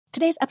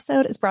Today's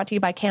episode is brought to you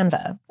by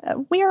Canva.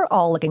 We're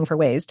all looking for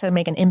ways to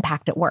make an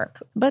impact at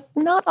work, but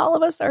not all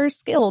of us are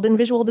skilled in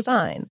visual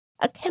design.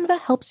 Canva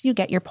helps you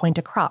get your point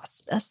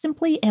across,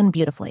 simply and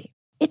beautifully.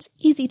 It's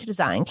easy to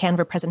design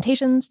Canva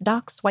presentations,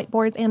 docs,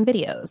 whiteboards, and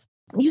videos.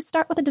 You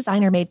start with a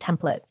designer-made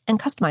template and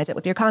customize it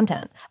with your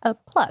content.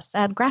 Plus,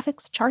 add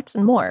graphics, charts,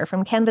 and more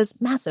from Canva's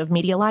massive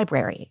media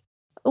library.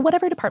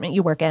 Whatever department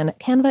you work in,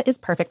 Canva is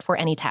perfect for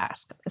any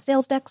task.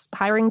 Sales decks,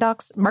 hiring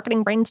docs,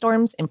 marketing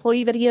brainstorms,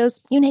 employee videos,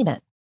 you name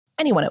it.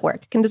 Anyone at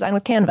work can design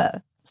with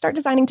Canva. Start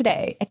designing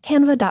today at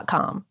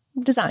canva.com.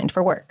 Designed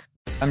for work.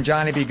 I'm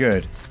Johnny B.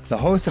 Good, the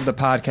host of the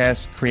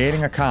podcast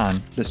Creating a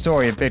Con, the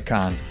story of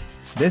Bitcoin.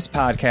 This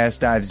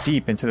podcast dives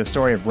deep into the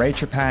story of Ray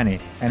Trapani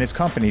and his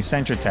company,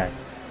 Centratech.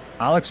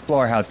 I'll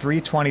explore how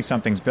three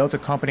 20-somethings built a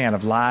company out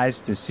of lies,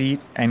 deceit,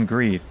 and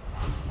greed.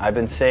 I've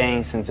been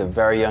saying since a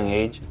very young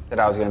age that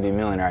I was going to be a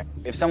millionaire.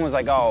 If someone's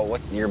like, oh,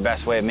 what's your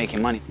best way of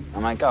making money?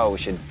 I'm like, oh, we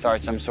should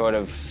start some sort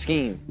of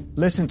scheme.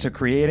 Listen to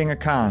Creating a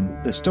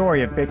Con, the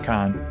story of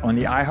Bitcoin on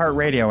the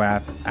iHeartRadio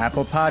app,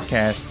 Apple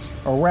Podcasts,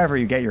 or wherever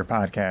you get your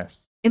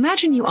podcasts.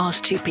 Imagine you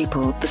ask two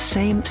people the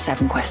same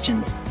 7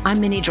 questions. I'm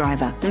Minnie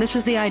Driver, and this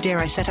was the idea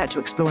I set out to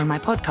explore in my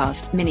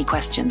podcast, Minnie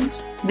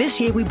Questions. This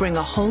year, we bring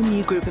a whole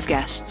new group of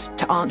guests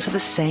to answer the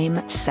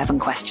same 7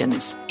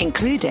 questions,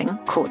 including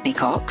Courtney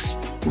Cox,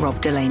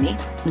 Rob Delaney,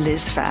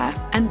 Liz Phair,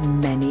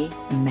 and many,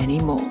 many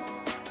more.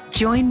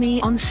 Join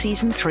me on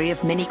Season 3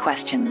 of Minnie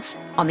Questions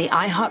on the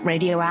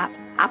iHeartRadio app,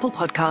 Apple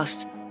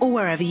Podcasts, or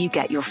wherever you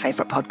get your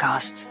favorite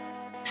podcasts.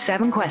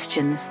 7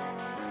 questions,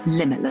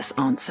 limitless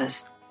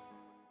answers.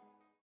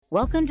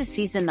 Welcome to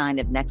Season 9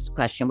 of Next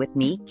Question with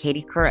me,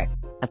 Katie Couric.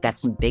 I've got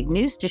some big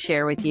news to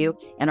share with you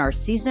in our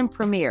season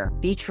premiere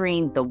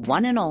featuring the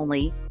one and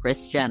only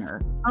Kris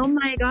Jenner. Oh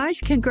my gosh,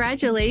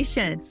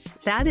 congratulations.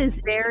 That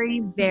is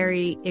very,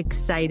 very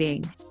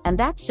exciting. And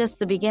that's just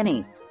the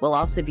beginning. We'll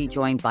also be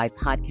joined by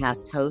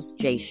podcast host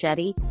Jay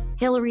Shetty,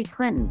 Hillary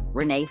Clinton,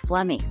 Renee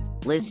Fleming,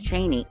 Liz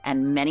Cheney,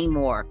 and many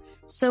more.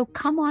 So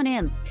come on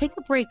in, take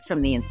a break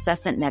from the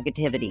incessant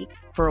negativity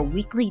for a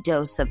weekly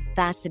dose of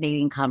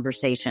fascinating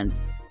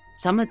conversations.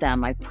 Some of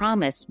them, I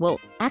promise, will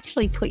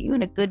actually put you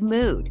in a good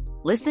mood.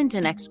 Listen to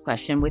Next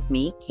Question with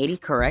me, Katie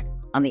Couric,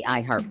 on the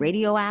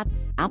iHeartRadio app,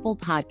 Apple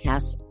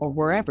Podcasts, or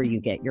wherever you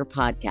get your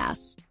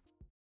podcasts.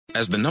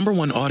 As the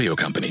 #1 audio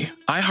company,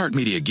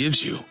 iHeartMedia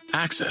gives you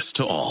access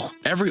to all.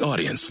 Every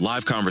audience,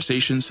 live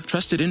conversations,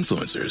 trusted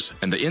influencers,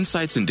 and the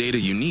insights and data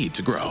you need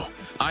to grow.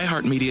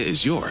 iHeartMedia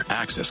is your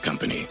access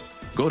company.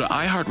 Go to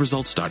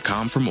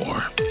iHeartResults.com for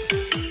more.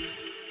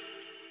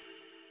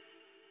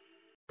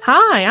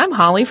 Hi, I'm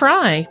Holly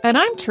Fry. And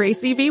I'm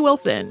Tracy V.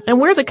 Wilson.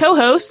 And we're the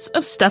co-hosts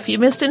of Stuff You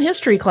Missed in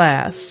History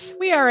Class.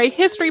 We are a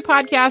history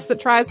podcast that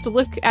tries to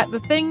look at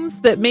the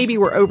things that maybe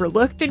were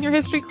overlooked in your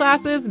history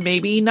classes,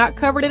 maybe not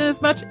covered in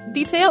as much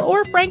detail,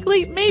 or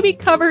frankly, maybe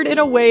covered in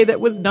a way that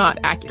was not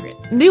accurate.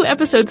 New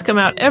episodes come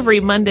out every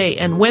Monday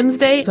and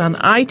Wednesday on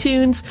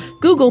iTunes,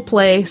 Google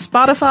Play,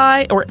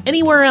 Spotify, or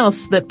anywhere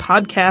else that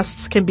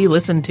podcasts can be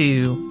listened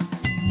to.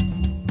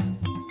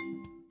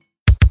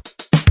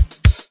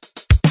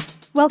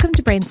 Welcome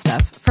to Brain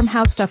Stuff from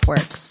How Stuff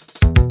Works.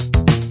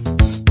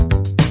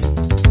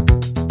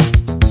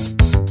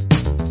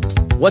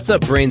 What's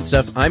up, Brain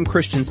Stuff? I'm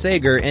Christian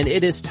Sager, and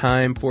it is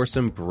time for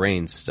some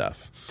Brain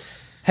Stuff.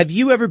 Have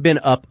you ever been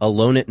up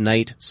alone at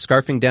night,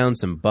 scarfing down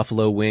some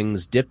buffalo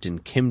wings dipped in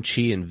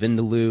kimchi and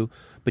vindaloo,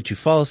 but you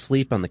fall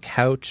asleep on the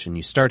couch and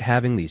you start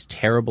having these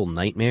terrible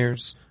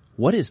nightmares?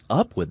 What is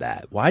up with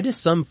that? Why do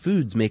some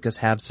foods make us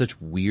have such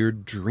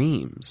weird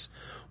dreams?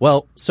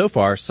 Well, so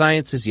far,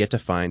 science has yet to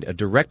find a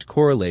direct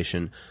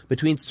correlation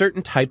between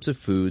certain types of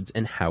foods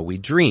and how we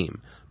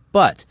dream.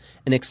 But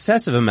an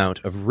excessive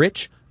amount of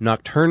rich,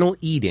 nocturnal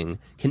eating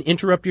can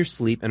interrupt your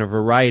sleep in a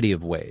variety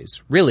of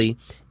ways. Really,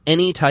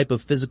 any type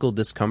of physical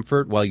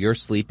discomfort while you're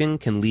sleeping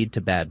can lead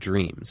to bad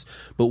dreams.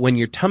 But when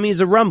your tummy's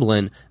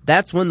a-rumbling,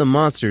 that's when the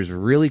monsters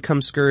really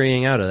come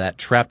scurrying out of that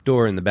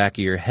trapdoor in the back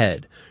of your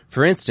head.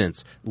 For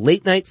instance,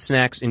 late-night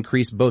snacks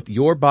increase both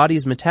your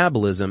body's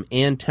metabolism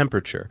and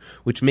temperature,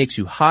 which makes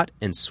you hot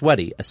and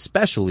sweaty,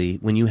 especially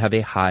when you have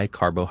a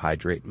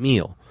high-carbohydrate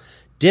meal.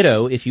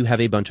 Ditto if you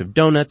have a bunch of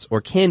donuts or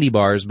candy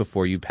bars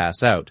before you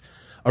pass out.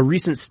 A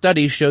recent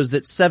study shows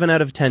that 7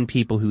 out of 10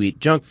 people who eat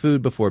junk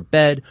food before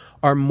bed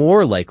are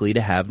more likely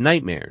to have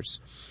nightmares.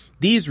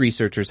 These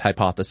researchers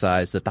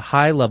hypothesized that the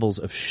high levels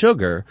of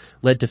sugar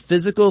led to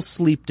physical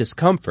sleep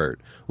discomfort,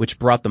 which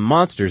brought the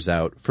monsters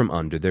out from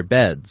under their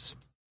beds.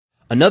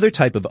 Another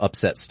type of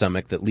upset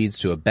stomach that leads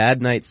to a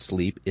bad night's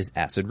sleep is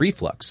acid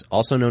reflux,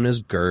 also known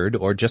as GERD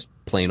or just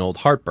plain old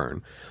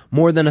heartburn.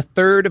 More than a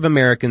third of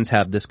Americans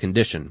have this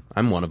condition,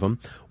 I'm one of them,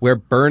 where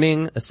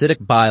burning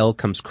acidic bile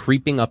comes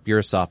creeping up your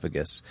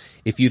esophagus.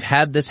 If you've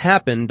had this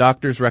happen,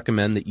 doctors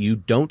recommend that you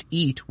don't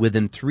eat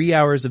within 3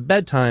 hours of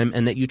bedtime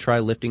and that you try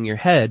lifting your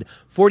head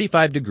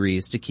 45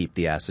 degrees to keep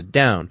the acid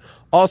down.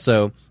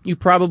 Also, you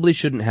probably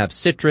shouldn't have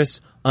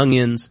citrus,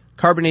 onions,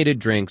 carbonated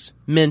drinks,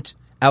 mint,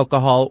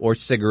 alcohol, or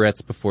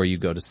cigarettes before you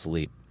go to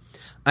sleep.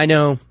 I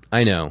know,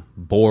 I know,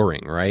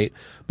 boring, right?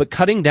 But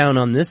cutting down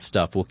on this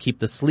stuff will keep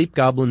the sleep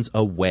goblins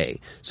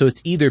away. So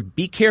it's either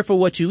be careful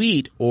what you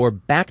eat or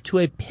back to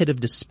a pit of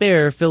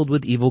despair filled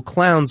with evil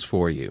clowns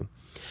for you.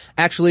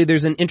 Actually,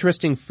 there's an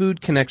interesting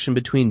food connection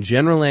between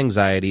general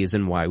anxieties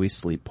and why we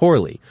sleep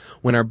poorly.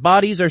 When our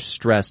bodies are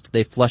stressed,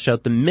 they flush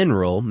out the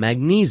mineral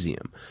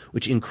magnesium,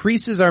 which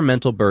increases our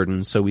mental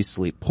burden, so we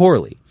sleep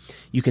poorly.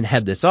 You can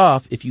head this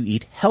off if you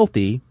eat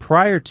healthy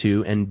prior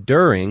to and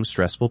during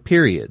stressful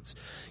periods.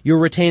 You'll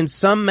retain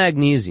some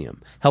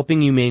magnesium,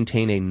 helping you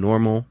maintain a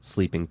normal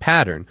sleeping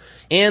pattern.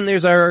 And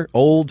there's our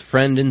old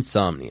friend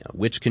insomnia,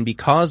 which can be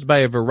caused by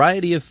a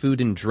variety of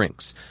food and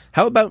drinks.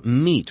 How about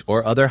meat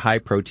or other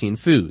high-protein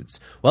foods?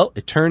 Well,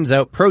 it turns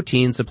out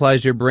protein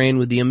supplies your brain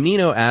with the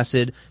amino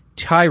acid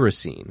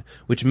tyrosine,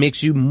 which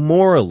makes you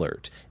more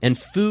alert, and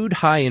food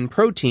high in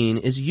protein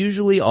is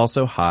usually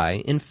also high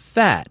in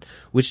fat,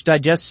 which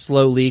digests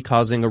slowly,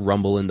 causing a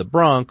rumble in the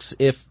bronchs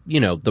if,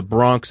 the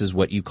bronchs is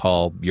what you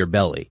call your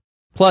belly.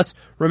 Plus,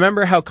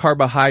 remember how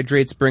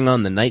carbohydrates bring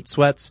on the night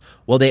sweats?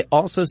 Well, they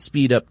also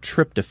speed up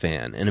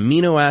tryptophan, an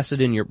amino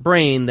acid in your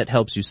brain that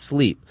helps you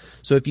sleep.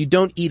 So if you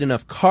don't eat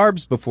enough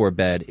carbs before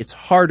bed, it's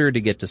harder to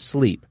get to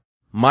sleep.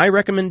 My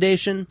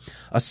recommendation,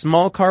 a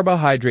small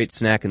carbohydrate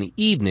snack in the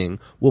evening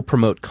will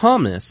promote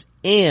calmness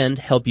and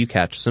help you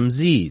catch some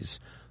Z's.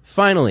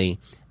 Finally,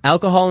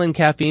 alcohol and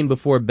caffeine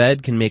before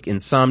bed can make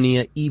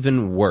insomnia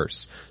even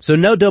worse. So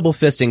no double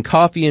fisting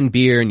coffee and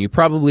beer, and you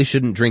probably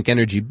shouldn't drink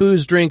energy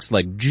booze drinks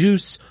like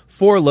Juice,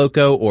 Four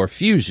Loko, or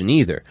Fusion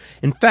either.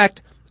 In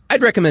fact,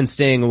 I'd recommend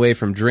staying away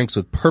from drinks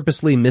with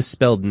purposely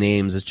misspelled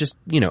names as just,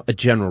 a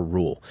general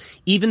rule.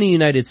 Even the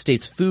United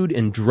States Food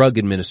and Drug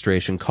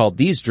Administration called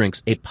these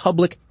drinks a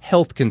public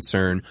health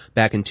concern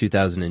back in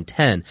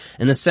 2010.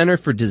 And the Center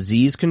for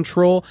Disease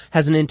Control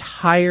has an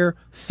entire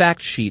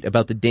fact sheet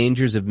about the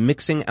dangers of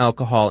mixing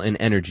alcohol and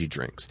energy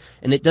drinks.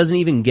 And it doesn't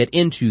even get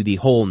into the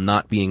whole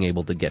not being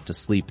able to get to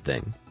sleep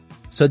thing.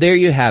 So there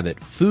you have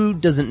it.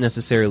 Food doesn't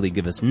necessarily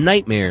give us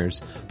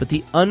nightmares, but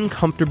the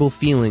uncomfortable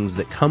feelings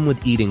that come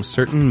with eating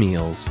certain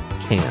meals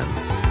can.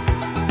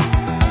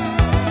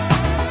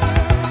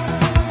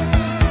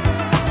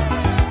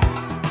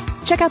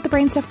 Check out the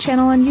Brainstuff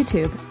channel on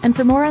YouTube, and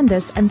for more on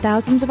this and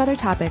thousands of other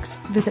topics,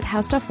 visit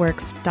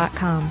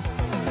howstuffworks.com.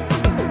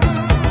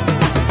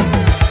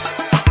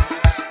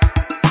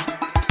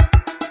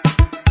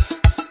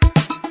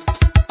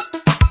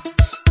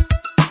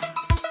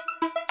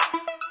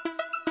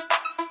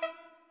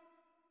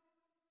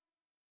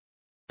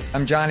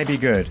 I'm Johnny B.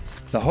 Good,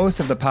 the host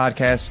of the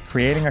podcast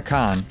Creating a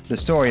Con, the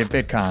story of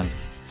Bitcoin.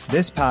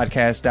 This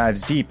podcast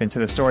dives deep into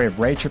the story of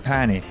Ray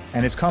Trapani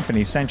and his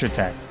company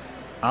Centratech.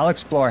 I'll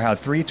explore how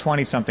three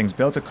 20-somethings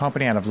built a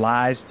company out of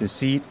lies,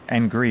 deceit,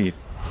 and greed.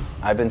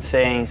 I've been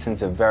saying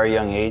since a very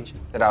young age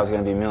that I was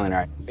going to be a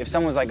millionaire. If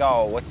someone's like,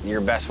 oh, what's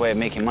your best way of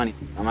making money?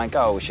 I'm like,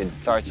 oh, we should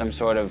start some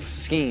sort of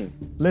scheme.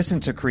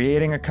 Listen to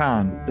Creating a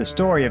Con, the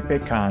story of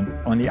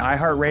Bitcoin on the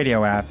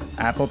iHeartRadio app,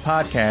 Apple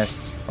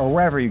Podcasts, or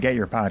wherever you get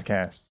your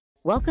podcasts.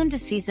 Welcome to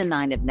Season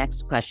 9 of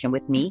Next Question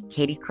with me,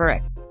 Katie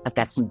Couric. I've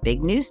got some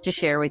big news to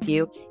share with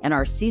you in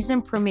our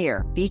season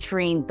premiere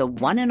featuring the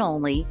one and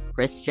only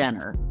Kris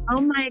Jenner.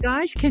 Oh my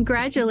gosh,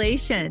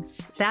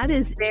 congratulations. That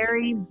is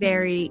very,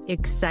 very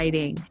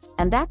exciting.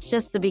 And that's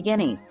just the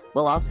beginning.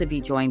 We'll also be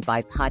joined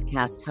by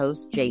podcast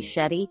host Jay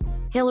Shetty,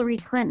 Hillary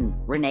Clinton,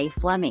 Renee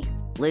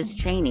Fleming, Liz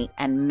Cheney,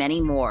 and many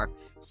more.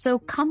 So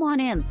come on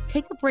in,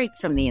 take a break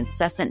from the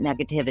incessant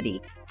negativity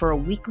for a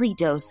weekly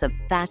dose of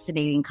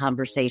fascinating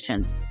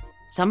conversations.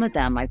 Some of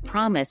them, I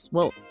promise,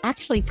 will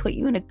actually put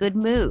you in a good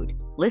mood.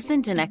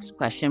 Listen to Next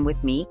Question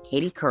with me,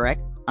 Katie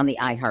Couric, on the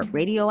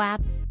iHeartRadio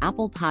app,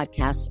 Apple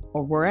Podcasts,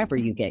 or wherever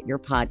you get your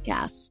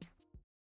podcasts.